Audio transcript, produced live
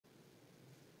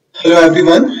Hello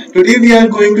everyone. Today we are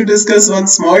going to discuss one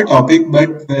small topic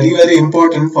but very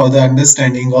important for the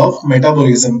understanding of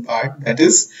metabolism part, that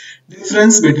is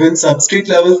difference between substrate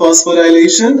level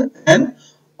phosphorylation and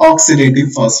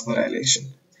oxidative phosphorylation.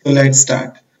 So let's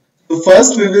start. So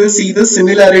first we will see the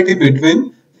similarity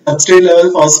between substrate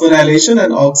level phosphorylation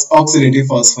and oxidative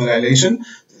phosphorylation.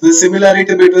 The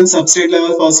similarity between substrate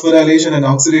level phosphorylation and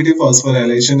oxidative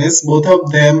phosphorylation is both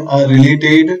of them are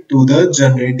related to the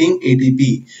generating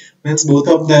ATP. Means both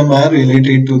of them are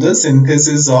related to the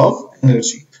synthesis of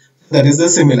energy. That is the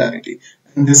similarity.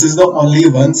 And this is the only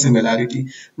one similarity.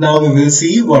 Now we will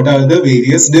see what are the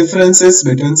various differences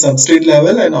between substrate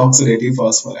level and oxidative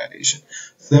phosphorylation.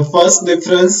 The first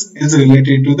difference is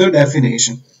related to the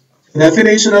definition.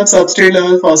 Definition of substrate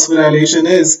level phosphorylation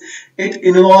is it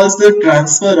involves the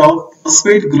transfer of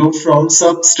phosphate group from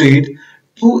substrate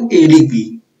to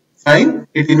ADP. Fine.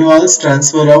 It involves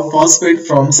transfer of phosphate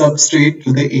from substrate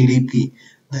to the ADP.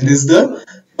 That is the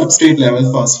substrate level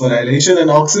phosphorylation.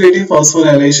 And oxidative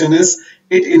phosphorylation is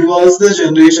it involves the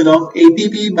generation of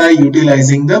ATP by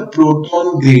utilizing the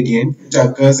proton gradient which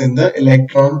occurs in the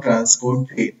electron transport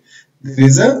chain. There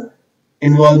is a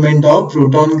involvement of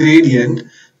proton gradient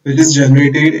which is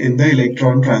generated in the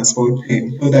electron transport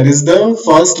chain. So that is the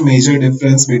first major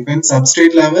difference between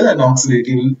substrate level and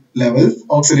oxidative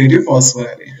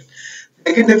phosphorylation.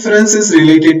 Second difference is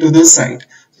related to the site.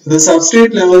 The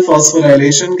substrate level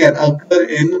phosphorylation can occur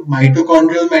in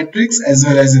mitochondrial matrix as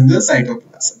well as in the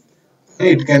cytoplasm.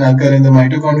 It can occur in the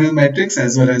mitochondrial matrix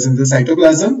as well as in the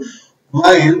cytoplasm,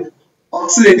 while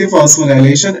oxidative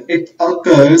phosphorylation it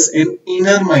occurs in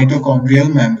inner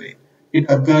mitochondrial membrane. It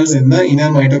occurs in the inner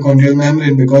mitochondrial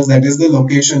membrane because that is the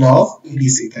location of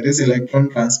ETC, that is electron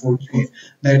transport chain.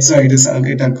 That's why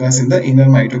it occurs in the inner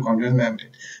mitochondrial membrane.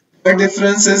 Third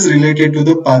difference is related to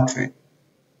the pathway.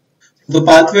 The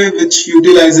pathway which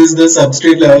utilizes the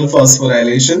substrate level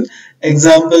phosphorylation,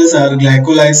 examples are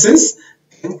glycolysis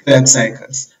and Krebs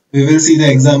cycles. We will see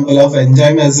the example of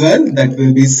enzyme as well, that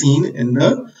will be seen in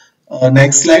the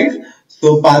next slide.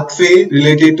 So pathway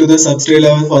related to the substrate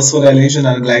level phosphorylation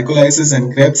are glycolysis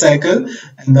and Krebs cycle,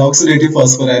 and the oxidative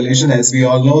phosphorylation, as we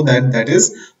all know, that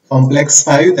is complex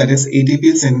 5, that is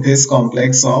ATP synthase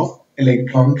complex of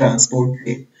electron transport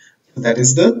chain. So that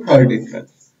is the third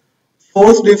difference.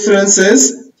 Fourth difference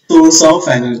is source of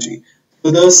energy.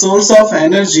 So the source of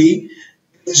energy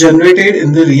is generated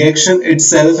in the reaction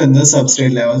itself in the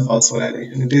substrate level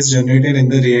phosphorylation. It is generated in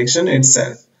the reaction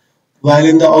itself. While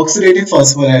in the oxidative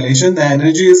phosphorylation, the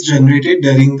energy is generated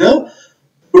during the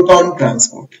proton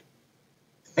transport.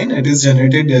 And it is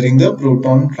generated during the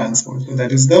proton transport. So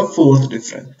that is the fourth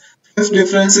difference. Fifth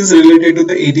difference is related to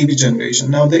the ATP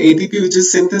generation. Now the ATP which is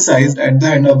synthesized at the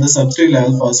end of the substrate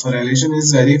level phosphorylation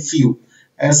is very few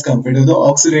as compared to the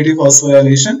oxidative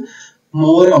phosphorylation.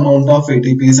 More amount of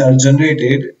ATPs are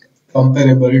generated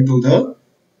comparable to that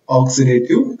of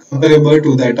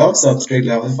substrate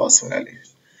level phosphorylation.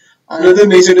 Another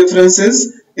major difference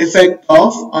is effect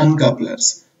of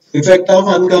uncouplers. Effect of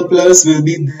uncouplers will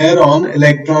be there on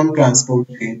electron transport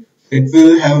chain. It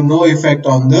will have no effect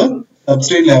on the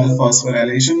substrate level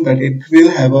phosphorylation, but it will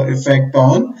have an effect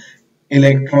on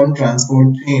electron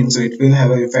transport chain. So it will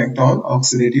have an effect on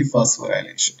oxidative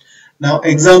phosphorylation. Now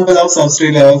example of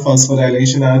substrate level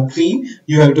phosphorylation are three.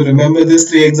 You have to remember these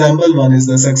three examples. One is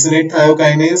the succinate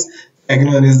thiokinase,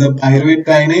 second one is the pyruvate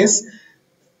kinase,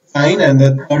 and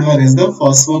the third one is the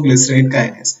phosphoglycerate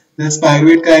kinase. This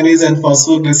pyruvate kinase and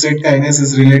phosphoglycerate kinase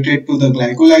is related to the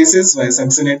glycolysis, while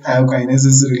succinate thiokinase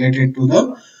is related to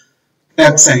the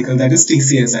Krebs cycle, that is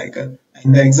TCA cycle.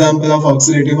 And the example of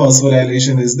oxidative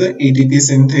phosphorylation is the ATP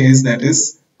synthase, that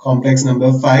is complex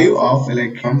number 5 of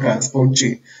electron transport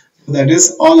chain. So that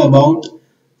is all about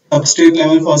substrate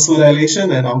level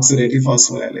phosphorylation and oxidative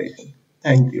phosphorylation.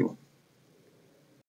 Thank you.